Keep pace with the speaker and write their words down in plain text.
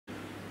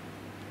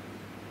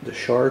The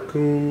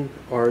Sharkoon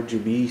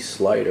RGB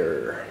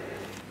slider.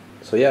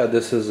 So yeah,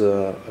 this is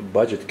a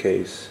budget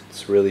case.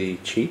 It's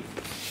really cheap.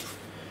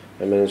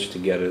 I managed to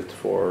get it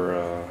for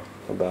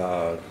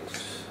about,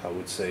 I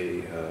would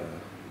say,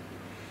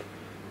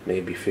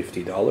 maybe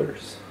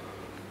 $50.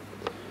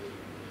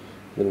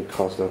 Didn't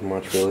cost that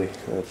much really.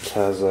 It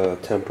has a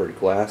tempered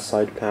glass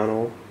side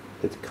panel.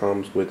 It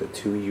comes with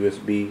 2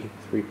 USB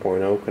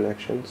 3.0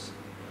 connections,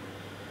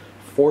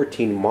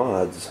 14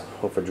 mods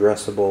of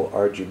addressable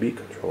RGB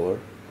controller,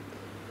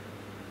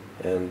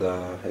 and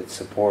it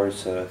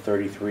supports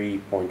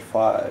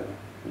 33.5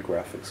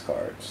 graphics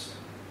cards,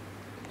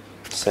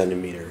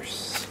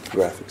 centimeters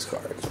graphics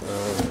cards.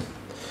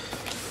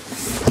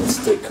 Let's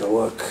take a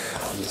look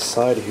on the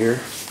side here.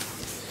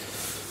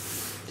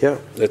 Yeah,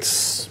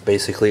 it's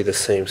basically the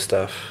same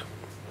stuff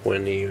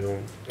when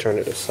you turn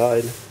it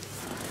aside.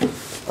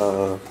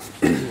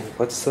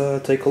 Let's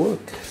take a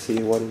look,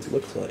 see what it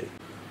looks like.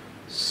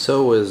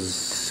 So as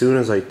soon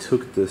as I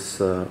took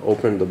this,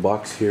 opened the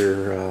box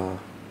here,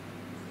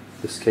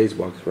 this case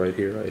box right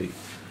here, I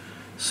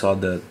saw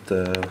that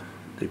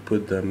they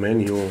put the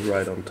manual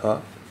right on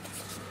top.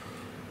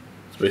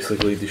 It's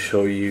basically to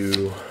show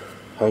you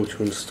how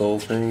to install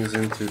things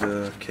into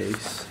the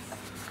case,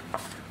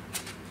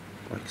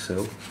 like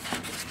so.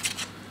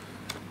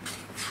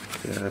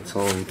 Yeah, it's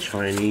all in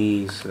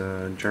Chinese,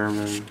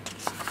 German.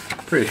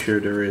 Pretty sure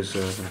there is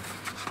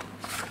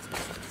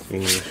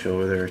English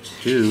over there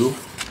too,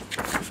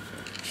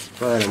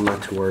 but I'm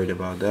not too worried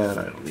about that.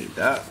 I don't need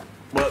that.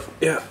 But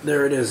yeah,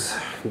 there it is.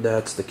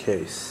 That's the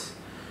case.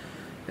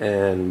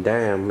 And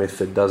damn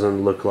if it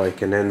doesn't look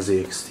like an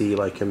NZXT,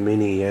 like a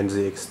mini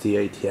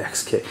NZXT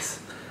ATX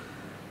case.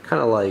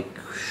 Kind of like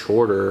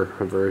shorter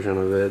version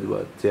of it,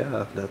 but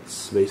yeah,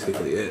 that's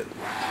basically it.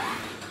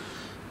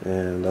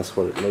 And that's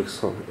what it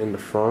looks like in the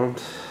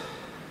front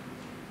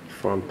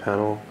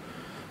panel.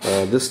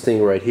 This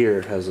thing right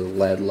here has a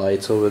LED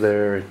lights over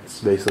there.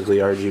 It's basically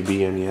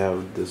RGB, and you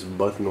have this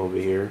button over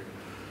here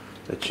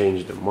that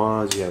changes the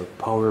mods. You have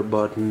a power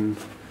button,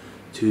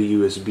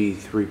 2 USB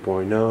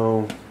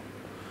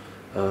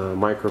 3.0,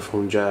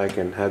 microphone jack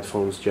and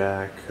headphones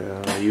jack,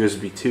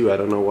 USB 2. I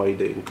don't know why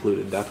they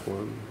included that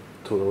one.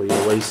 Totally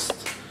a waste.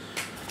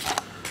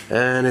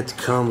 And it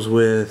comes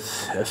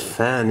with a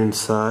fan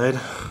inside.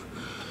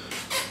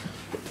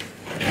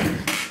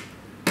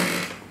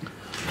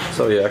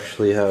 So you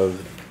actually have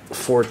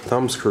 4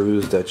 thumb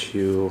screws that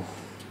you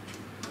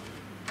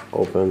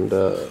open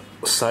the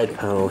side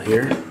panel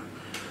here,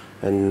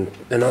 and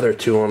another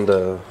 2 on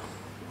the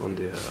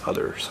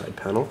other side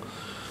panel.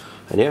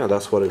 And yeah,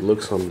 that's what it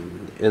looks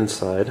on the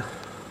inside.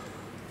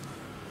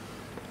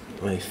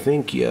 I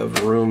think you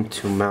have room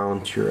to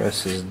mount your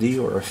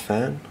SSD or a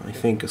fan. I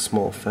think a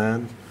small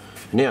fan.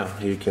 And yeah,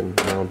 you can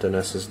mount an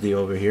SSD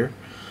over here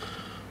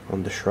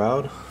on the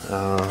shroud.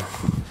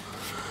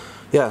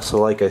 Yeah,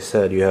 so like I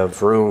said, you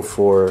have room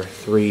for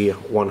 3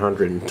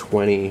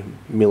 120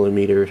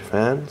 millimeter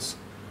fans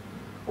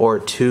or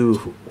 2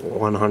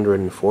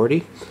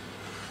 140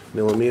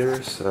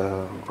 millimeters.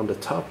 On the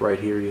top right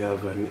here, you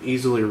have an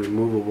easily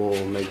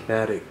removable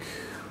magnetic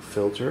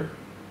filter,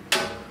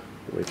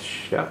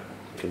 which yeah,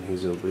 can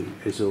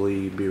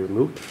easily be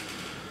removed.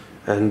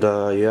 And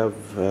you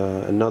have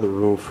another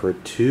room for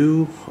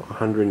 2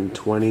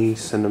 120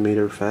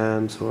 centimeter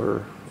fans,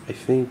 or I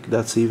think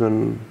that's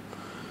even.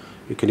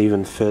 You can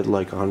even fit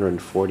like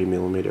 140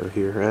 millimeter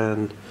here,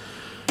 and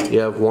you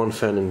have 1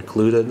 fan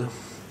included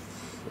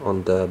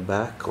on the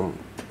back.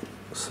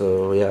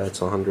 So yeah, it's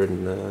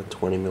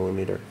 120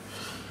 millimeter.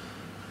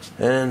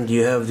 And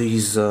you have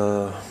these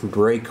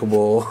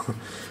breakable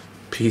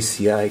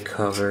PCI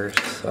covers.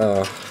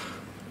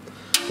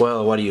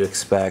 Well, what do you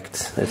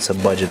expect? It's a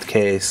budget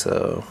case,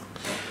 so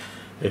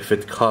if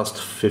it costs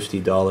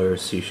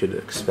 $50, you should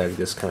expect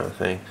this kind of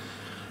thing.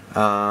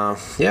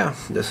 Yeah,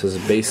 this is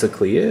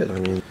basically it. I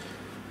mean,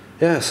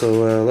 yeah,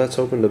 so let's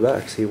open the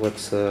back, see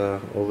what's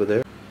over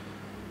there.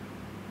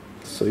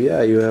 So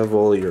yeah, you have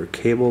all your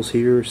cables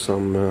here,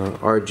 some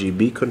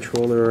RGB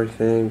controller, I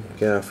think.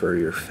 Yeah, for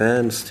your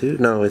fans too.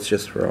 No, it's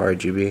just for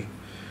RGB.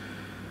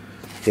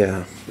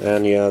 Yeah,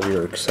 and you have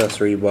your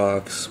accessory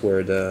box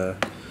where the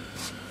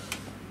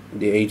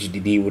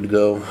HDD would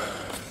go.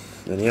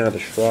 And yeah, the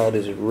shroud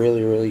is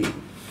really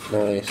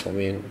nice. I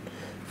mean,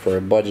 for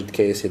a budget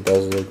case, it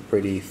does look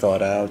pretty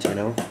thought out, you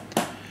know.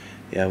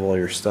 You have all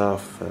your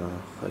stuff,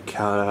 a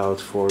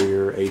cutout for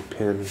your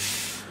 8-pin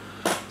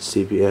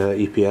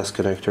EPS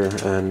connector,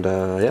 and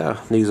yeah,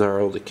 these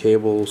are all the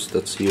cables.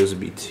 That's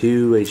USB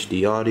 2,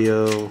 HD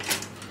audio,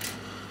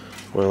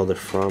 well, the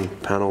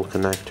front panel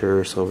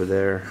connectors over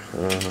there.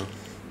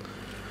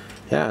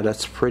 Yeah,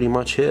 that's pretty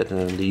much it.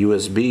 And the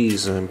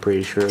USBs, I'm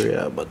pretty sure,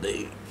 yeah, but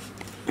they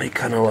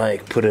kind of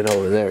like put it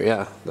over there.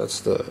 Yeah,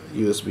 that's the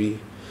USB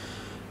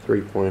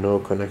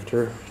 3.0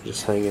 connector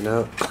just hanging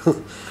out.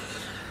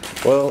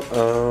 Well,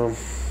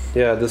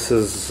 yeah, this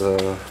is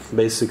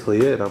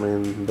basically it. I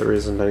mean, there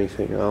isn't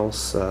anything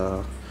else.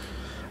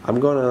 I'm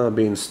gonna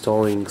be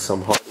installing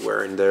some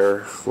hardware in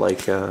there,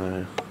 like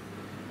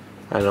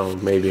I know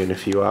maybe in a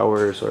few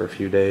hours or a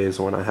few days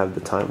when I have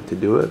the time to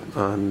do it,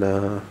 and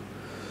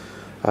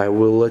I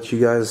will let you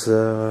guys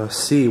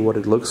see what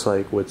it looks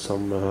like with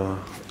some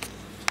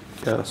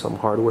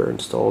hardware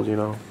installed, you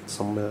know,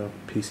 some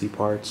PC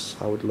parts,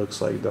 how it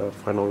looks like, the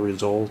final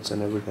results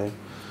and everything.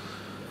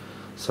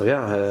 So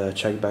yeah,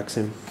 check back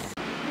soon.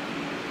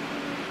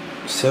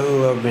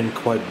 So I've been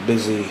quite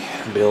busy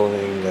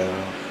building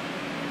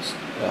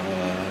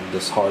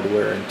this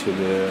hardware into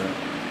the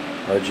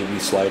RGB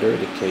slider,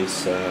 the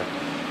case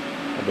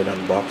I've been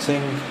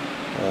unboxing.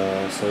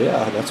 So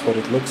yeah, that's what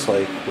it looks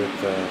like with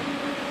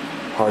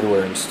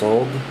hardware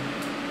installed.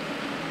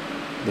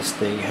 This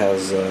thing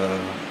has the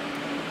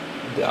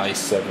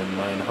i7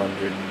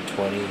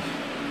 920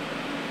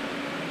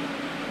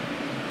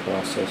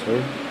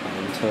 processor,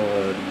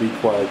 Intel Be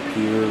Quiet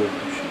Pure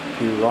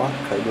Rock,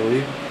 I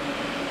believe.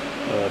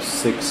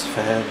 6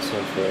 fans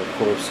of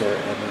Corsair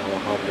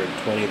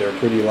ML120. They're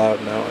pretty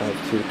loud now. I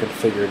have to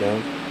configure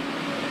them.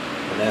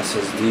 An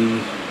SSD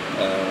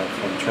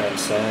from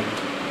Transcend,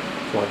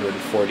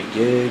 240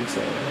 gigs,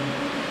 and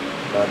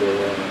another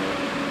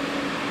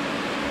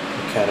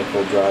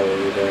mechanical drive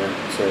over there.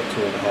 It's a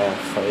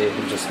 2.5. I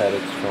just had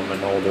it from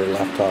an older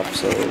laptop,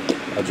 so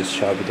I just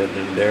shoved it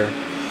in there.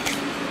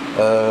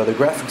 The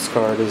graphics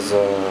card is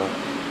a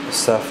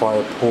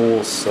Sapphire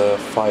Pulse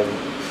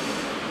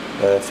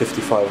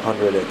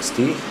 5500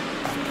 XT.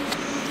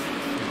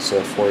 It's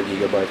a 4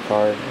 GB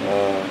card.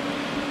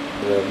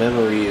 The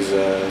memory is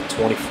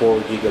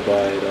 24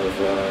 GB of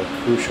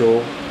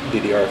Crucial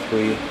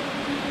DDR3,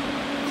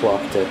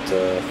 clocked at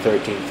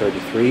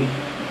 1333.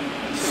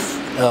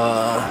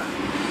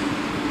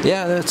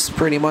 Yeah, that's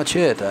pretty much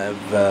it.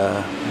 I've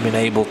been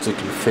able to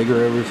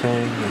configure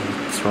everything, and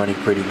it's running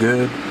pretty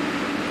good.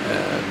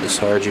 This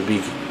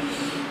RGB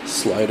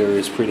slider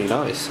is pretty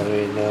nice. I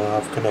mean,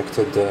 I've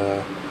connected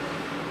the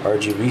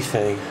RGB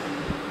thing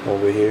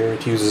over here.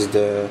 It uses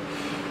the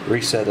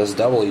reset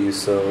SW,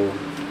 so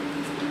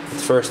at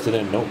first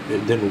it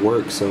didn't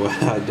work, so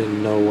I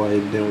didn't know why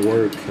it didn't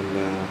work,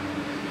 and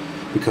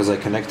because I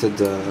connected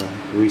the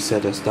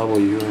reset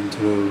SW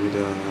into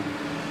the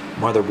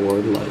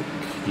motherboard like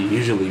you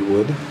usually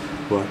would,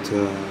 but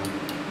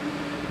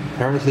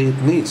apparently it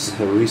needs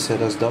a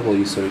reset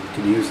SW, so you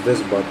can use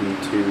this button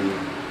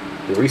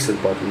the reset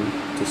button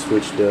to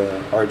switch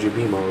the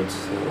RGB modes.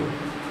 So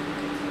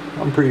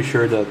I'm pretty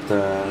sure that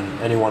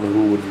anyone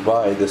who would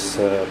buy this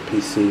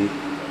PC,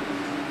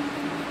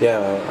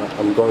 yeah,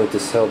 I'm going to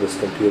sell this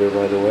computer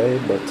by the way,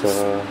 but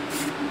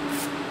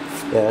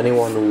yeah,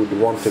 anyone who would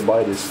want to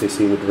buy this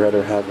PC would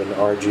rather have an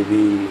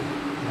RGB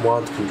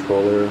mod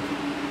controller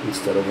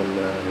instead of a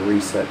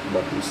reset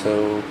button.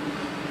 So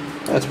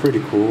that's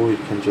pretty cool. You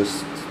can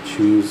just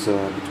choose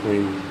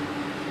between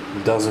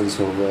dozens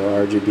of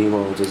RGB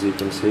modes, as you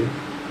can see.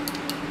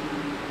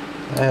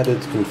 I had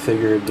it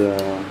configured to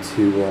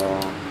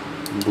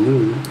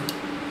blue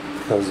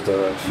because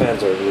the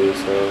fans are blue,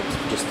 so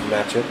just to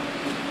match it.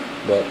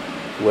 But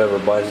whoever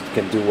buys it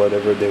can do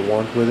whatever they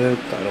want with it.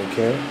 I don't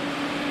care.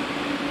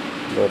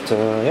 But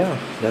yeah,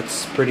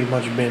 that's pretty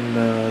much been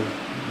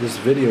this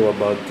video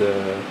about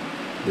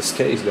this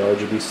case, the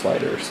RGB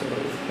slider. So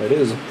it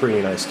is a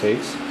pretty nice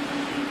case.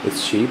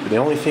 It's cheap. The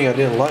only thing I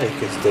didn't like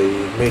is they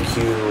make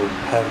you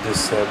have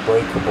this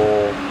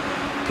breakable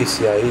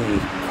PCIe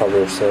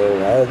cover, so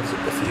I had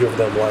a few of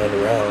them lying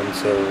around,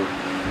 so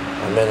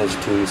I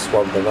managed to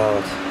swap them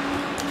out.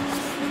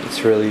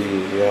 It's really,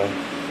 yeah,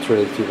 it's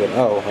really stupid.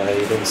 Oh, I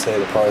didn't say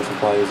the power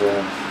supply is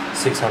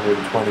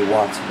 620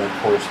 watts by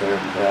Corsair.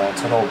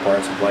 It's an old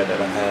power supply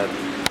that I had,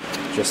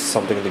 just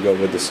something to go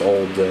with this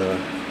old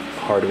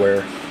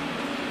hardware.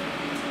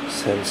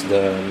 Since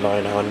the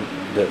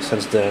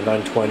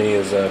 920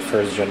 is a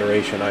first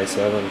generation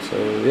i7, so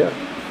yeah.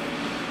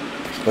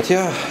 But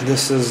yeah,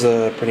 this is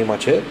pretty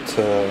much it.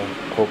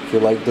 Hope you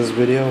liked this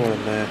video,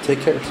 and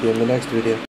take care. See you in the next video.